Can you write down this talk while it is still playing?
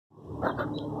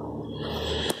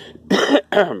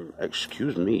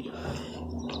Excuse me.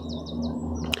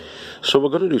 So we're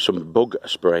going to do some bug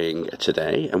spraying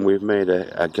today, and we've made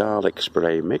a garlic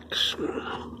spray mix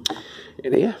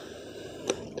in here.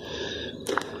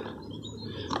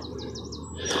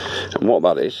 And what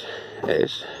that is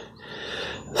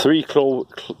 3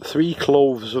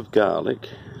 cloves of garlic,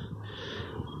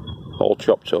 all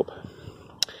chopped up,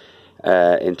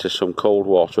 into some cold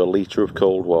water, a litre of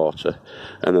cold water,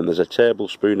 and then there's a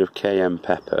tablespoon of cayenne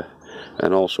pepper,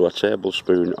 and also a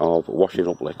tablespoon of washing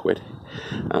up liquid,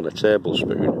 and a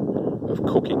tablespoon of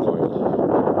cooking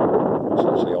oil. It's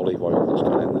actually olive oil that's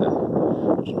gone in there.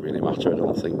 Doesn't really matter, I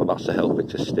don't think, but that's to help it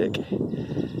to stick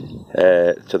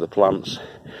to the plants.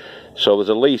 So there's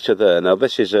a litre there. Now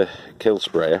this is a kill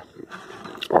sprayer,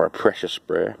 or a pressure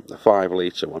sprayer, a 5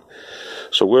 litre one.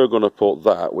 So we're going to put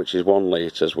that, which is 1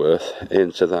 litre's worth,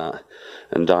 into that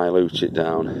and dilute it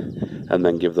down, and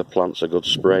then give the plants a good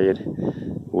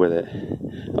spraying with it,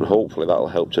 and hopefully that'll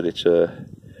help to deter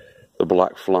the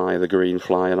black fly, the green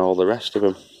fly, and all the rest of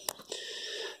them.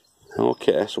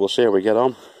 Okay, so we'll see how we get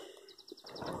on.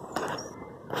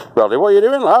 Bradley, what are you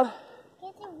doing, lad?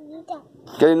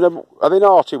 Getting them, are they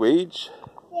naughty weeds?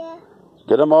 Yeah.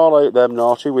 Get them all out, them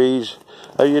naughty weeds.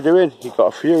 How you doing? You've got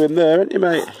a few in there, haven't you,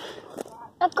 mate?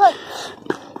 I've got,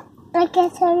 I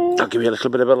get them. I'll give you a little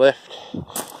bit of a lift.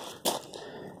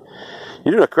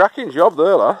 You're doing a cracking job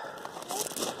there, lad.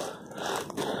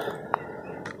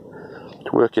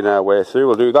 Working our way through.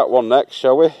 We'll do that one next,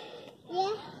 shall we? Yeah.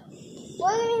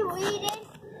 What are you weeding?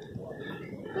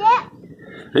 Yeah.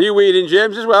 Are you weeding,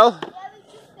 James, as well? Yeah, we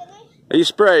just finished. Are you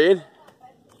spraying?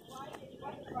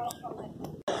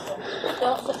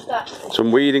 Don't touch that.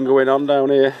 Some weeding going on down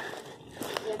here.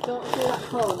 Yeah, don't do that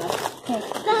corner.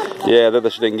 Yeah, they're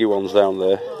the stingy ones down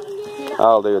there.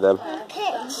 I'll do them.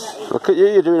 Okay. Look at you,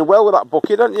 you're doing well with that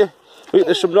bucket, aren't you? Look,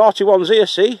 there's some naughty ones here,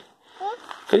 see?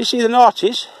 Can you see the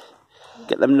naughties?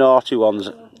 Get them naughty ones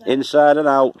inside and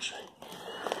out.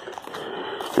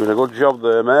 Doing a good job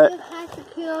there, mate.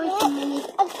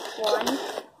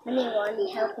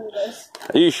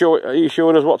 Are you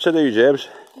showing us what to do, James?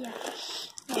 Yeah.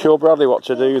 Show Bradley what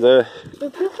to do there. We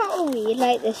pick out a weed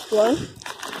like this one,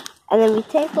 and then we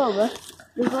take over.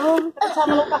 We go over, Let's have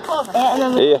a look back over. and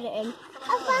then we Here. put it in.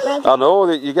 I know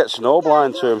that you get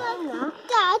snowblind to them.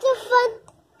 Dad, the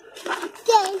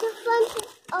front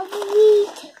of the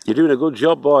weed. You're doing a good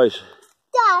job, boys.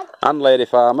 Dad, And Lady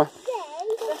Farmer. the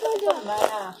front of Right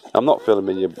now. I'm not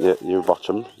filming your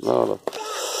bottom. No.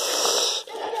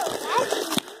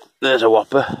 There's a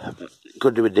whopper.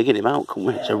 Could do with digging him out, couldn't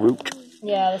we? It's a root.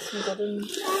 Yeah, there's some good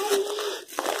ones.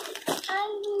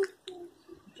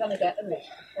 Trying to get them.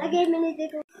 I gave many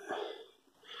different.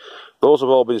 Those have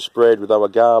all been sprayed with our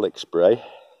garlic spray.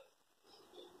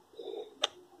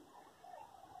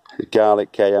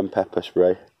 Garlic cayenne pepper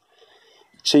spray.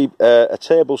 A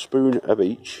tablespoon of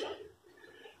each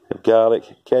of garlic,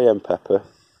 cayenne pepper,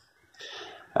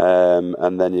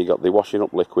 and then you got the washing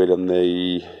up liquid and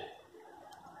the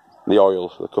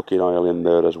oil, the cooking oil in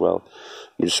there as well.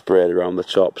 You just spray it around the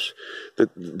tops. The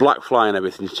black fly and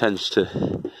everything tends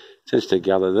to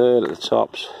gather there at the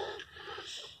tops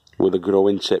where the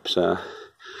growing tips are.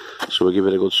 So we give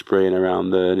it a good spraying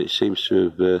around there, and it seems to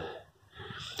have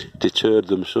deterred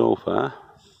them so far.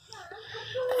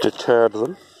 Deterred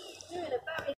them.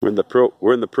 We're in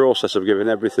the process of giving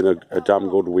everything a damn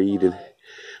good weeding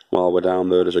while we're down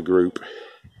there as a group,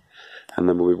 and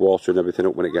then we'll be watering everything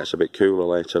up when it gets a bit cooler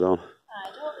later on.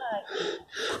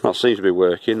 That seems to be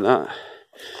working, that.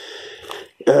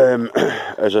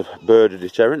 As a bird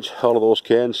deterrent, all of those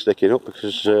canes sticking up,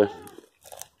 because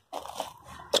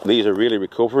these are really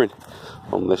recovering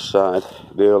on this side,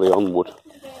 the early onwood.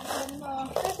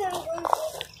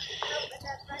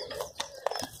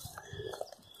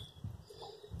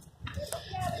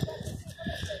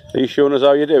 Are you showing us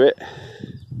how you do it?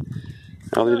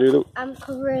 How do you do that? I'm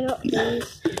covering up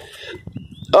these.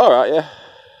 Alright, yeah.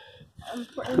 I'm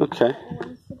putting Okay.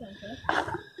 ones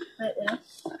together. Like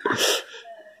this.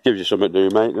 Gives you something to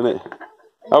do, mate, doesn't it?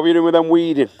 How are you doing with them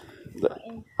weeding?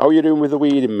 How are you doing with the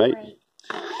weeding, mate?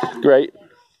 Great.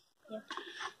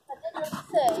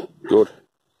 Good.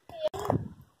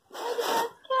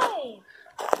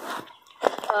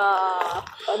 Ah,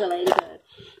 oh, the ladybird.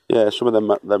 Yeah, some of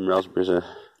them raspberries are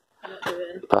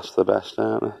past the best,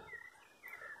 aren't they?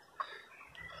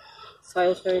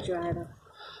 Soil's very dry though.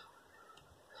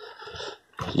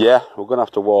 Yeah, we're going to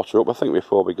have to water up, I think,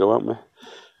 before we go, aren't we?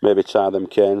 Maybe tie them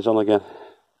canes on again.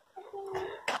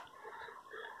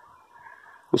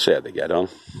 We'll see how they get on.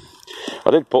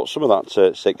 I did put some of that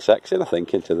 6X in, I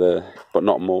think, into the, but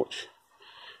not much.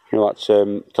 You know,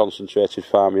 that concentrated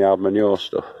farmyard manure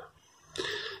stuff.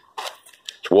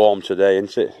 It's warm today,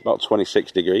 isn't it? About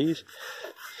 26 degrees.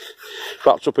 In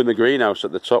fact, up in the greenhouse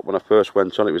at the top when I first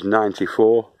went on, it was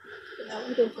 94.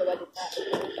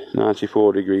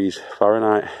 94 degrees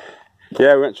Fahrenheit.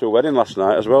 Yeah, we went to a wedding last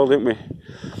night as well, didn't we?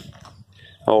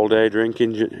 All day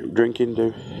drinking do.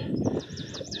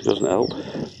 It doesn't help.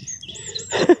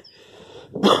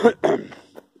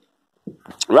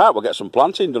 Right, we'll get some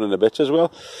planting done in a bit as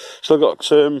well. Still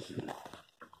got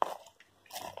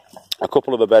a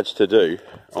couple of the beds to do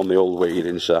on the old weed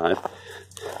inside,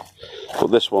 but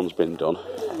this one's been done.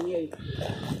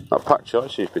 That pack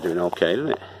choice seems to be doing okay,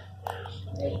 doesn't it?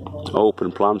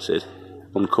 Open, planted,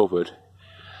 uncovered,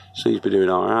 seems to be doing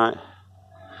alright.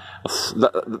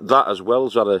 That as well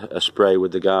as had a spray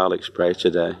with the garlic spray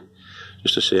today,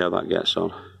 just to see how that gets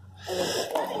on.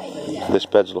 This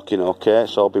bed's looking okay,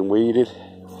 it's all been weeded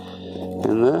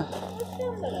in there,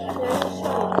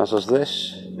 as is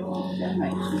this,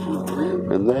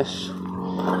 and this,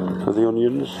 for the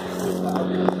onions.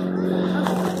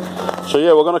 So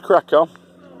yeah, we're going to crack on.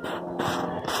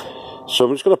 So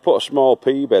I'm just going to put a small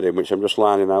pea bed in, which I'm just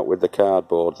lining out with the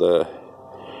cardboard there.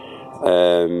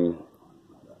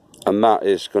 And that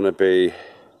is going to be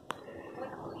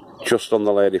just on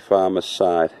the lady farmer's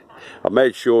side. I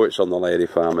made sure it's on the lady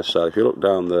farmer's side. If you look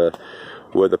down there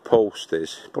where the post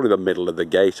is, probably the middle of the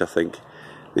gate I think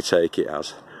they take it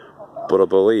as, but I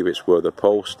believe it's where the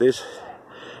post is.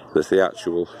 That's the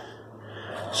actual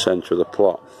centre of the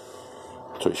plot.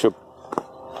 So it should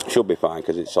be fine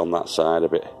because it's on that side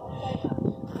of it.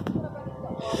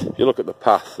 If you look at the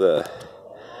path there,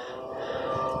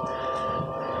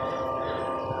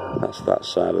 that's that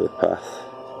side of the path.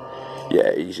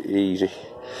 Yeah, easy.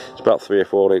 It's about 3 or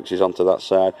 4 inches onto that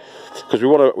side because we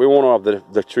want to have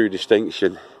the true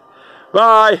distinction.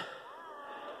 Bye.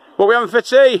 What are we having for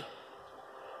tea?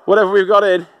 Whatever we've got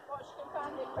in.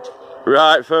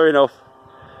 Right, fair enough.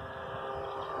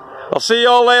 I'll see you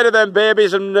all later then,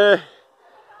 babies and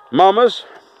mamas.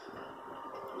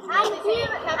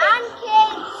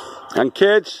 And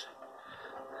kids.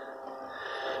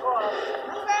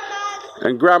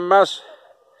 And grandmas.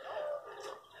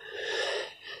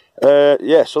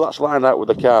 Yeah, so that's lined out with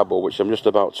the cardboard, which I'm just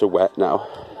about to wet now.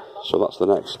 So that's the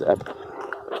next step.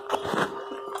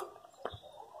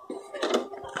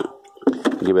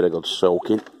 Give it a good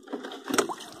soaking.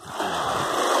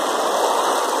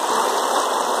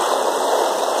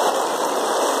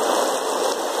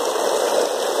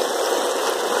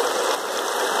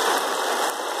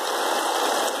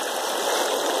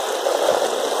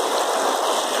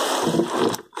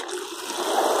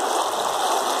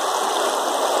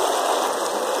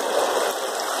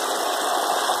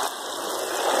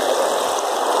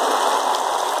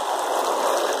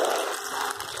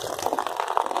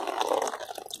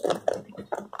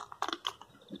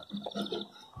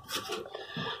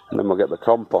 And then we'll get the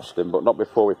compost in, but not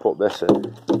before we put this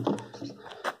in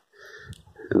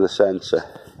the centre.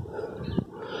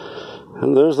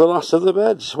 And there's the last of the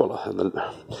beds. Well,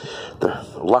 the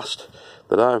last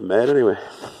that I've made anyway.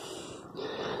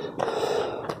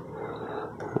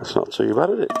 That's not too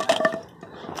bad, is it?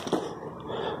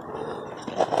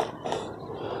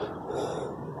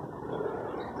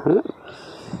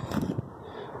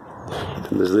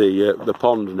 And there's the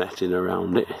pond netting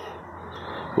around it,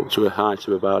 up to a height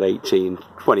of about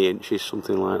 20 inches,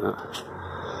 something like that,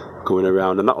 going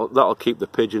around, and that'll keep the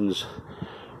pigeons,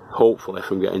 hopefully,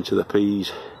 from getting to the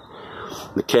peas.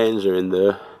 The canes are in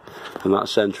there, and that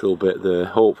central bit there,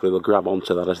 hopefully they'll grab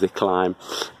onto that as they climb,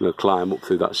 and they'll climb up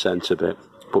through that centre bit,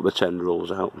 put the tendrils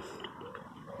out,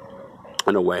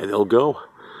 and away they'll go,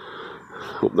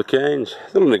 up the canes.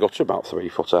 They'll only got to about 3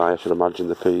 foot high, I should imagine,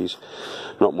 the peas,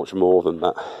 not much more than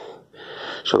that,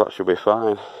 so that should be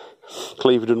fine.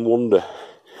 Clevedon Wonder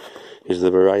is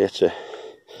the variety,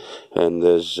 and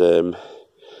there's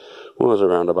there's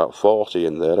around about 40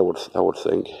 in there, I would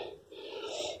think.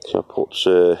 So I put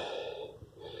there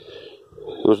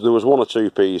was 1 or 2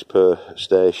 peas per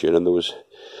station, and there was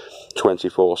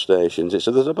 24 stations.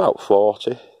 So there's about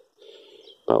 40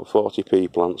 pea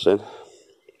plants in,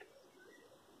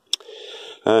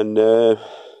 and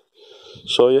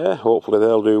so yeah, hopefully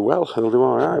they'll do well. They'll do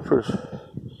all right for us.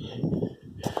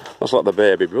 That's like the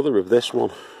baby brother of this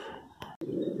one.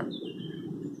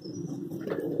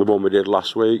 The one we did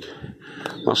last week,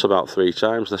 that's about 3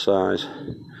 times the size.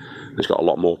 It's got a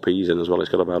lot more peas in as well. It's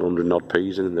got about 100 odd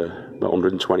peas in there, about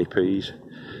 120 peas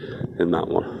in that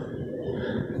one.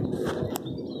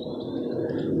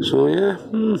 So yeah,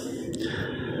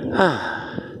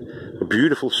 a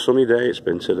beautiful sunny day it's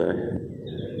been today.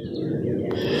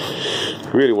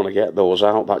 Really want to get those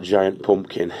out, that giant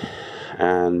pumpkin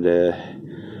and the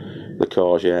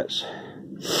courgettes,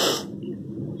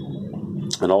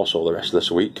 and also the rest of the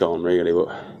sweet corn really, but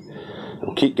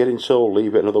I'll keep getting told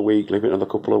leave it another week, leave it another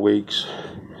couple of weeks,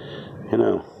 you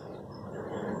know.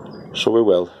 So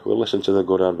we'll listen to the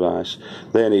good advice.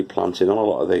 They need planting on a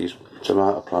lot of these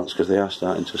tomato plants because they are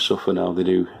starting to suffer now. They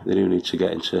do need to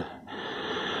get into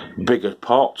bigger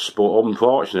pots, but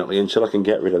unfortunately until I can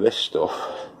get rid of this stuff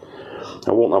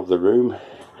I won't have the room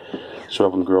to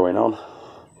have them growing on.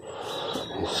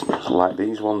 It's like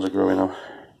these ones are growing on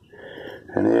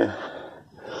in here.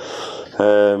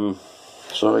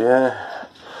 So yeah,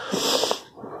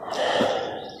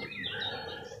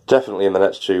 definitely in the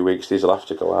next 2 weeks these will have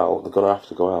to go out. They're going to have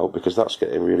to go out because that's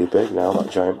getting really big now,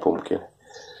 that giant pumpkin.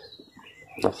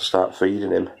 I have to start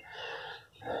feeding him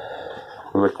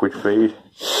liquid feed,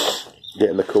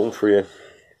 getting the comfrey in.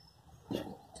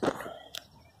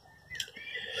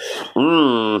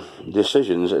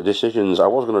 Decisions. I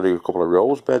was going to do a couple of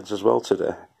rose beds as well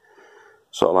today.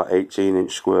 Sort of like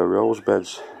 18-inch square rose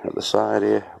beds at the side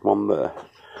here. One there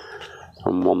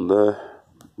and one there.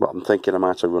 But I'm thinking I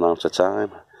might have run out of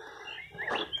time.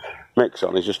 Mick's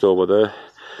on, he's just over there.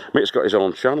 Mick's got his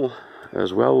own channel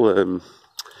as well.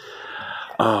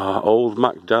 Old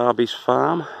MacDarby's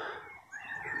Farm,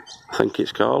 I think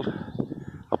it's called.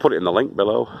 I'll put it in the link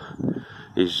below.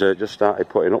 He's just started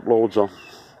putting uploads on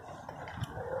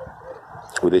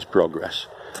with his progress.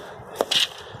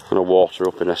 I'm going to water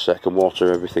up in a second,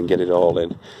 water everything, get it all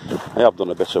in. I have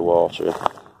done a bit of watering.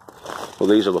 Well,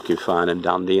 these are looking fine and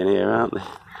dandy in here, aren't they?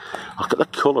 Look at the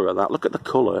colour of that, look at the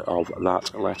colour of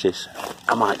that lettuce.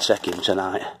 I might take him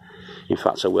tonight. In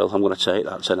fact I will, I'm going to take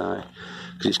that tonight.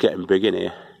 Because it's getting big in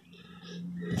here.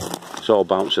 It's all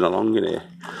bouncing along in here.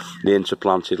 The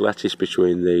interplanted lettuce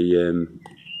between the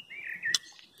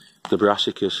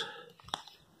brassicas.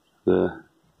 There.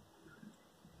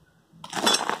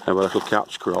 Have a little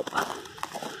catch crop.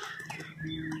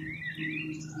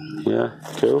 Yeah,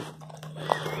 cool.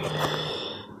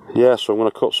 Yeah, so I'm going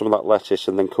to cut some of that lettuce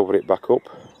and then cover it back up.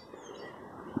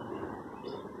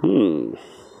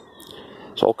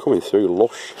 It's all coming through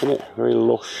lush, isn't it? Very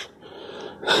lush.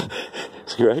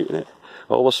 It's great, isn't it?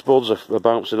 All the spuds are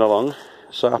bouncing along.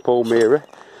 Sarpo Mira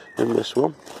in this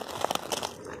one.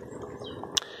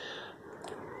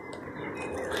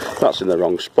 That's in the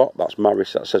wrong spot. That's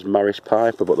Maris. That says Maris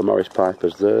Piper, but the Maris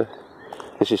Piper's there.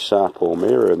 This is Sarpo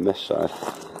Mira on this side.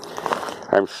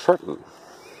 I'm certain.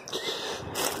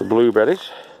 The blueberries.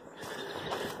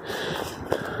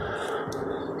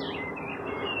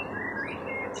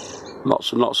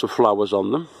 Lots and lots of flowers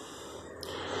on them.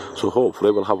 So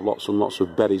hopefully we'll have lots and lots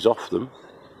of berries off them.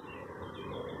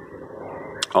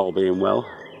 All being well.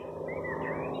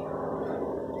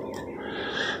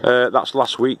 That's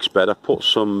last week's bed. I put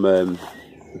some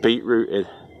beetroot in.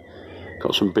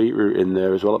 Got some beetroot in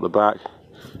there as well at the back.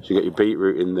 So you get your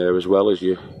beetroot in there as well as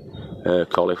your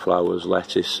cauliflowers,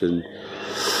 lettuce and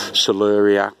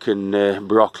celeriac and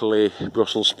broccoli,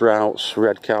 Brussels sprouts,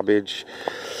 red cabbage,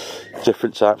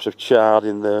 different types of chard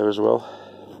in there as well.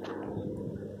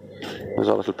 There's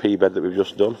our little pea bed that we've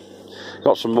just done.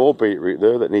 Got some more beetroot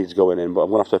there that needs going in, but I'm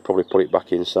going to have to probably put it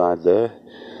back inside there.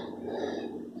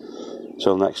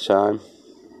 Till next time.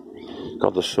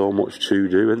 God, there's so much to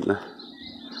do, isn't there?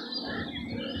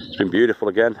 It's been beautiful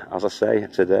again, as I say,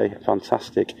 today.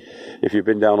 Fantastic. If you've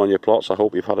been down on your plots, I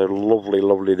hope you've had a lovely,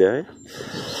 lovely day.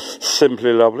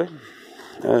 Simply lovely.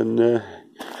 And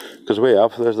because we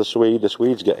have, there's the Swede. The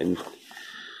Swede's getting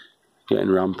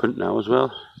rampant now as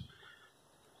well.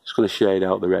 It's going to shade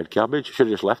out the red cabbage. Should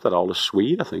have just left that all as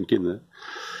Swede, I think, in there.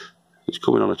 It's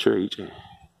coming on a treat.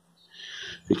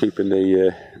 You're keeping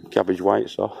the cabbage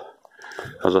whites off.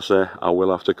 As I say, I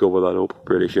will have to cover that up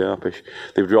pretty sharpish.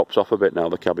 They've dropped off a bit now,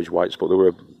 the cabbage whites, but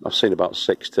I've seen about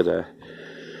 6 today.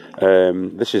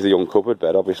 This is the uncovered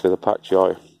bed. Obviously the pak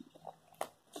choi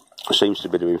seems to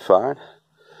be doing fine.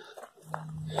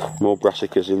 More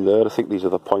brassicas in there. I think these are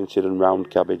the pointed and round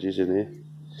cabbages in here.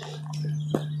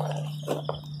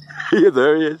 Yeah,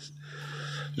 there he is.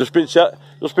 Just been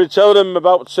telling him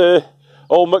about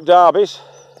old MacDarby's.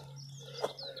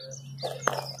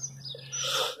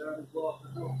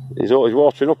 He's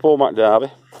watering up old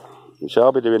MacDarby, which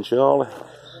I'll be doing shortly.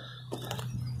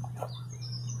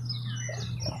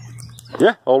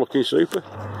 Yeah, all looking super.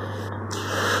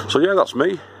 So yeah, that's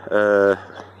me.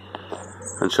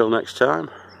 Until next time.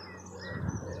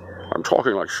 I'm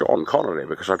talking like Sean Connery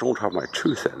because I don't have my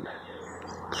tooth in.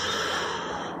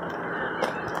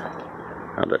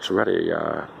 And it's very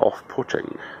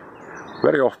off-putting.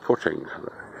 Very off-putting.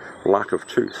 Lack of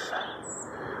tooth.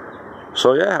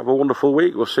 So yeah, have a wonderful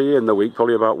week. We'll see you in the week,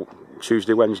 probably about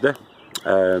Tuesday, Wednesday.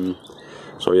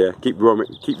 So yeah, keep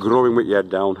growing with your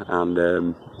head down,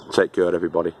 and take care,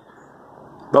 everybody.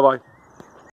 Bye bye.